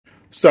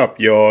What's up,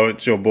 y'all?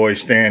 It's your boy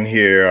Stan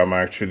here. I'm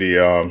actually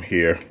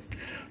here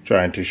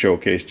trying to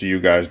showcase to you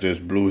guys this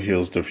Blue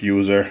Hills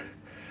diffuser.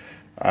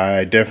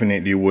 I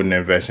definitely wouldn't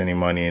invest any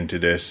money into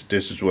this.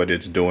 This is what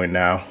it's doing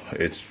now.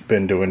 It's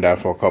been doing that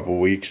for a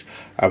couple weeks.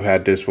 I've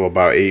had this for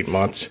about 8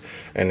 months,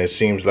 and it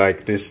seems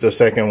like this is the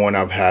second one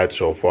I've had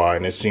so far,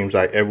 and it seems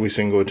like every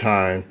single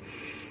time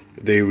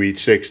they reach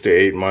 6 to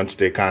 8 months,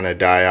 they kind of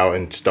die out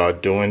and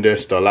start doing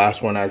this. The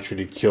last one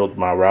actually killed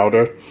my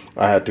router.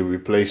 I had to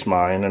replace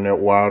my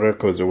internet router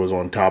because it was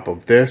on top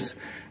of this,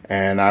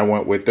 and I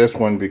went with this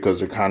one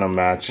because it kind of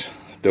matched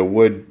the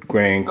wood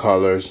grain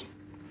colors,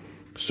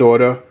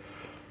 sorta.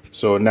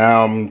 So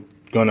now I'm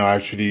gonna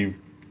actually,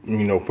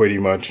 pretty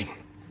much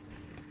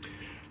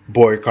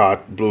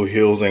boycott Blue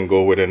Hills and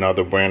go with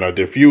another brand of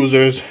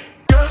diffusers.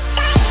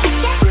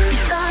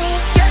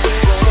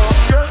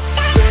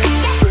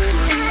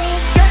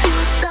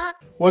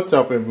 What's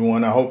up,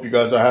 everyone? I hope you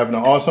guys are having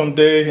an awesome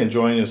day,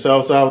 enjoying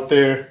yourselves out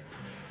there.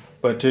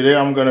 But today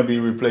I'm going to be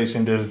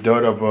replacing this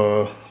dud of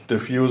a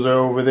diffuser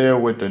over there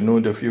with the new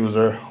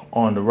diffuser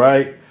on the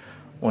right. I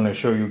want to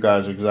show you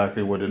guys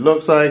exactly what it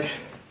looks like.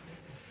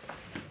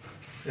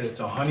 It's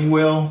a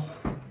Honeywell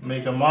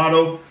make and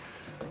model.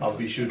 I'll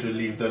be sure to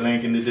leave the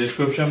link in the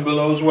description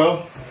below as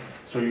well,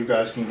 so you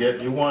guys can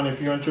get you one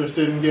if you're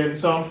interested in getting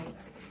some.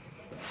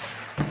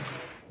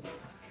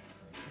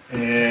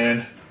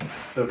 And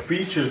the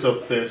features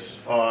of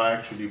this are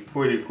actually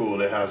pretty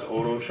cool. It has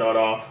auto shut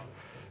off.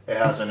 It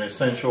has an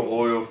essential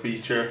oil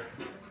feature.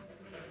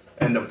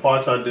 And the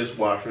parts are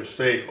dishwasher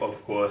safe,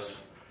 of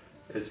course.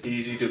 It's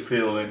easy to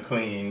fill and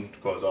clean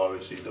because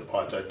obviously the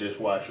parts are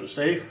dishwasher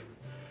safe.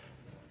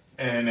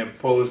 And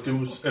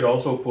it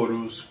also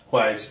produces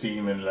quiet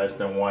steam in less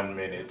than 1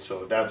 minute.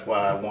 So that's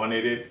why I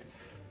wanted it.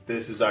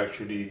 This is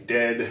actually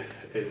dead.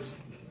 It's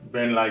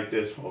been like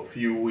this for a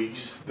few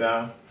weeks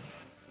now.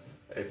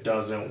 It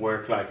doesn't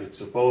work like it's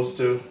supposed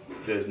to.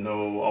 There's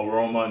no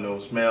aroma, no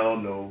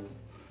smell,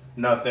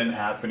 nothing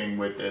happening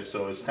with this.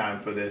 So it's time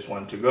for this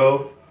one to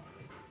go.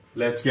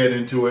 Let's get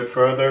into it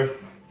further,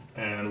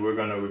 and we're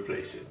gonna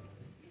replace it.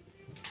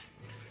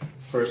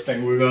 First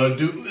thing we're gonna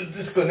do is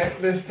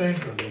disconnect this thing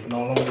because it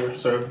no longer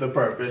serves the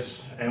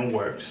purpose and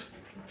works.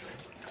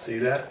 See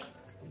that?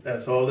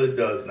 That's all it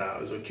does now,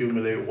 is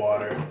accumulate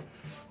water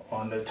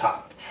on the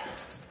top.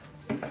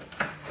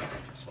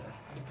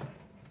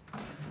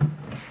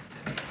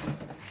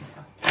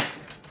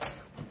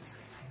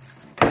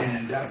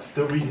 And that's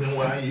the reason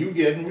why you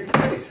getting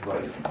replaced,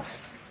 buddy.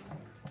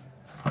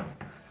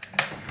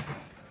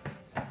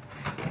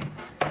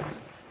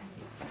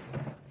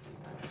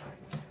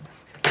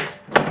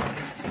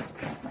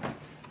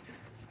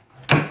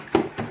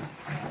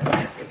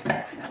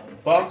 The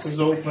box is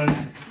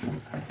open.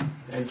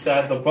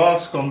 Inside the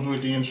box comes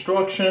with the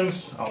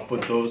instructions. I'll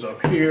put those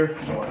up here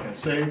so I can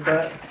save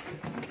that.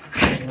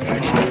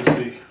 And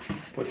obviously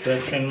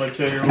protection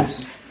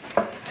materials.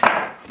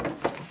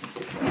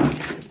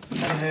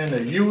 And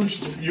a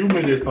used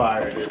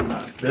humidifier.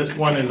 This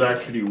one is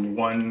actually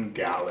 1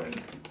 gallon.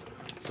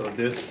 So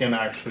this can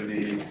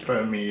actually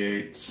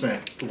permeate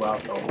scent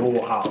throughout the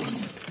whole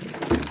house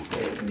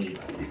if need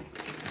be.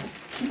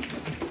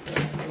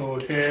 Go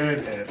ahead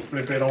and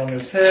flip it on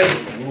its head,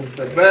 remove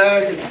the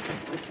bag.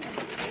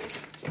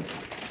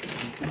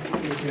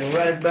 Put it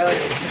right back.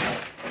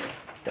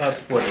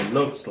 That's what it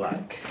looks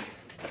like.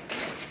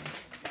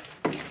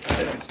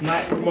 It's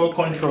not remote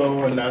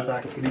control, and that's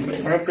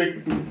actually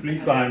perfectly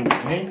fine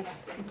with me.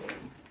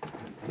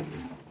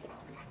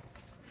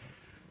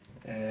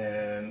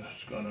 And I'm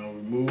just gonna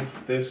remove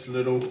this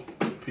little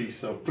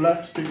piece of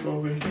plastic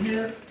over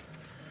here.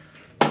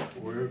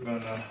 We're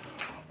gonna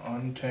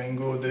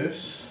untangle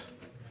this.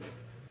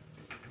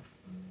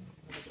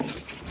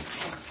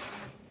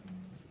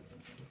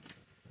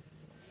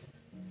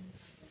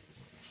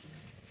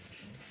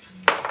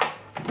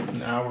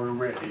 Now we're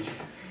ready.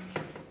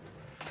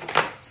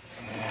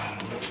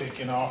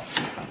 Taking off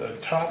the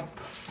top,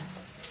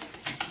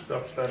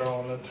 stuff that are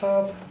on the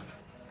top.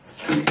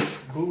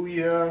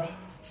 Booyah.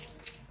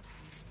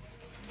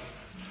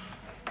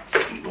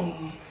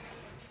 Boom.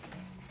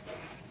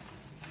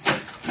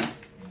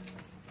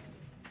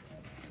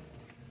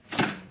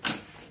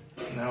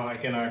 Now I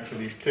can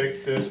actually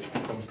take this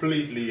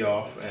completely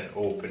off and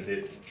open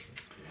it.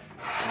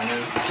 And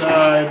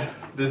inside,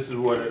 this is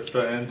what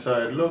the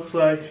inside looks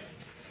like.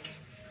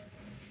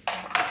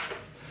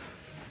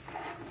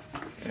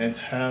 It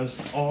has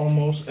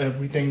almost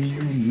everything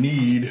you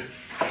need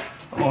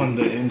on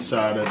the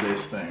inside of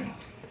this thing.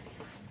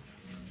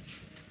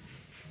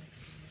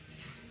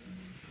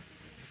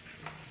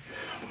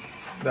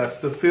 That's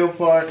the fill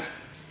part.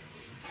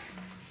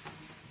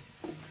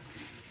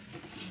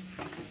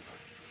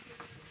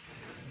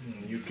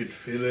 You could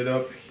fill it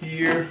up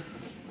here,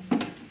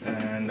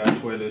 and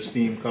that's where the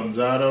steam comes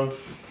out of.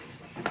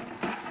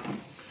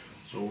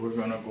 So we're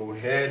gonna go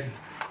ahead,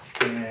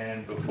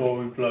 and before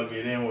we plug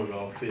it in, we're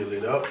gonna fill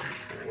it up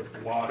with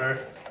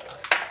water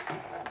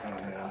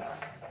and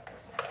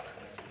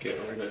get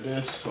rid of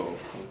this. So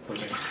we'll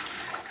put it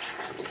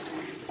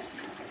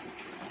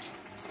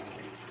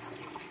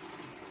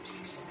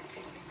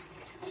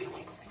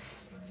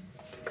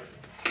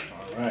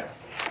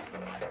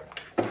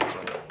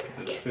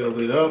Fill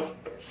it up.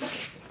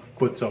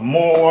 Put some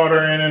more water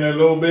in a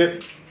little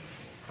bit.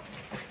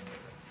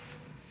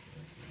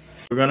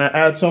 We're gonna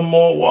add some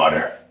more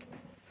water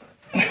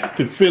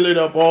to fill it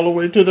up all the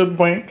way to the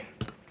brink.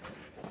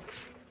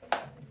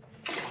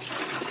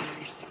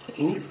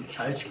 Ooh,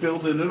 I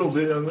spilled a little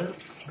bit of it.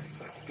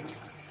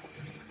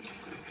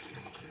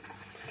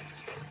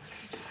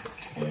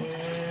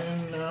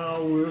 And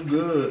now we're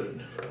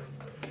good.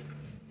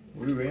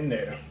 We're in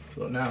there.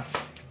 So now,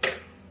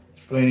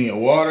 plenty of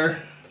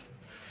water.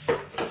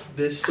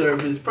 This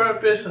serves its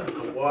purpose.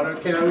 I'm a water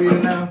carrier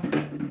now.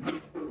 And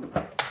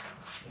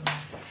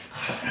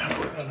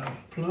we're gonna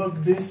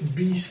plug this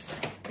beast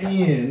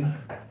in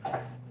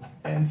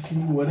and see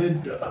what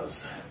it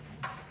does.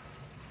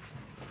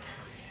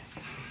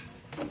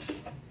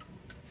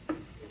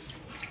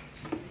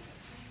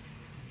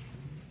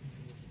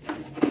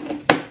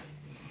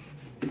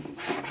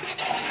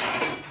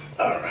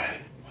 All right.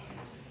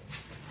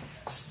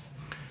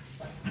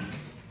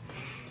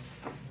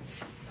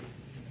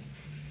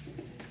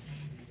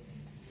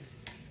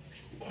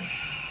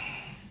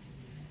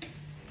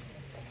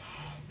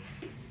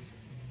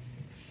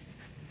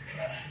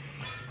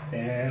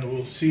 And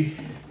we'll see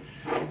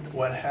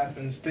what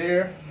happens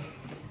there.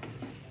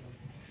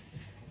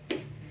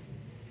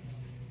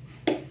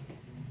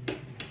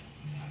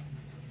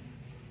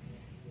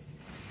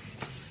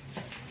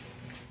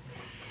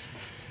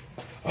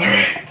 All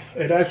right,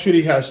 it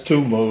actually has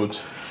two modes.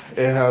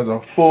 It has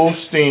a full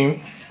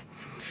steam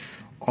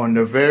on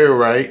the very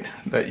right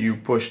that you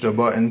push the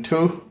button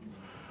to,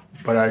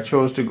 but I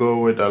chose to go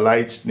with a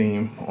light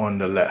steam on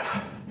the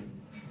left.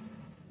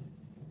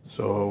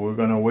 So we're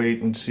gonna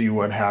wait and see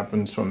what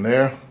happens from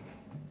there.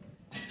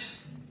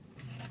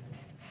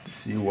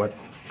 See what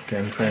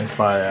can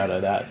transpire out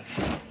of that.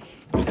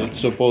 It's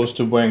supposed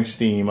to bring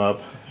steam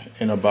up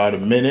in about a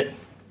minute.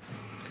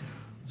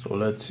 So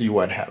let's see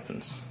what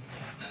happens.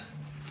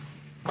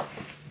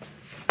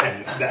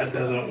 And if that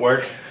doesn't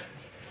work,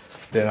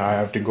 then I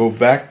have to go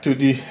back to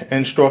the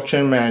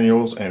instruction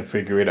manuals and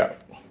figure it out.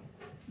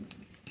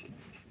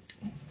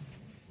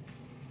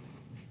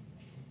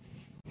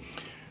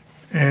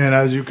 And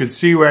as you can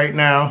see right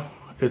now,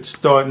 it's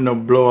starting to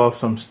blow off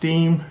some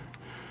steam,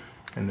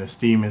 and the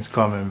steam is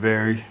coming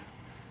very,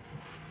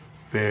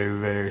 very,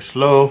 very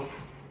slow.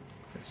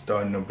 It's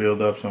starting to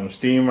build up some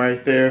steam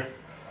right there.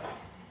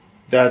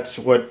 That's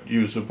what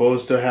you're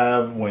supposed to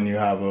have when you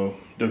have a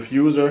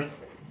diffuser.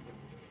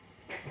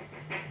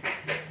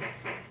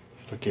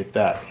 Look at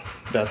that.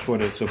 That's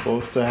what it's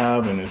supposed to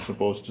have, and it's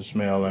supposed to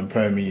smell and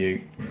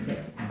permeate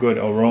good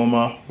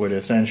aroma with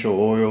essential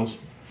oils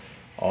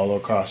all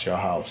across your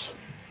house.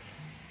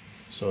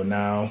 So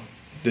now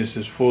this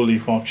is fully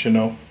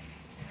functional.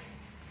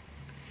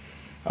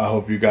 I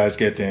hope you guys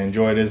get to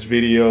enjoy this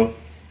video.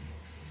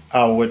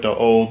 Out with the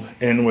old,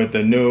 in with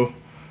the new.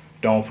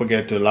 Don't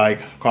forget to like,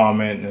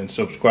 comment, and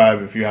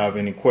subscribe if you have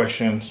any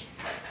questions.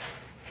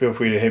 Feel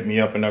free to hit me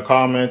up in the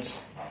comments.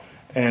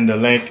 And the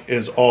link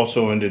is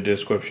also in the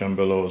description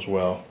below as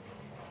well.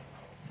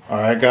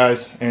 Alright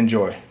guys,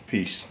 enjoy.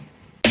 Peace.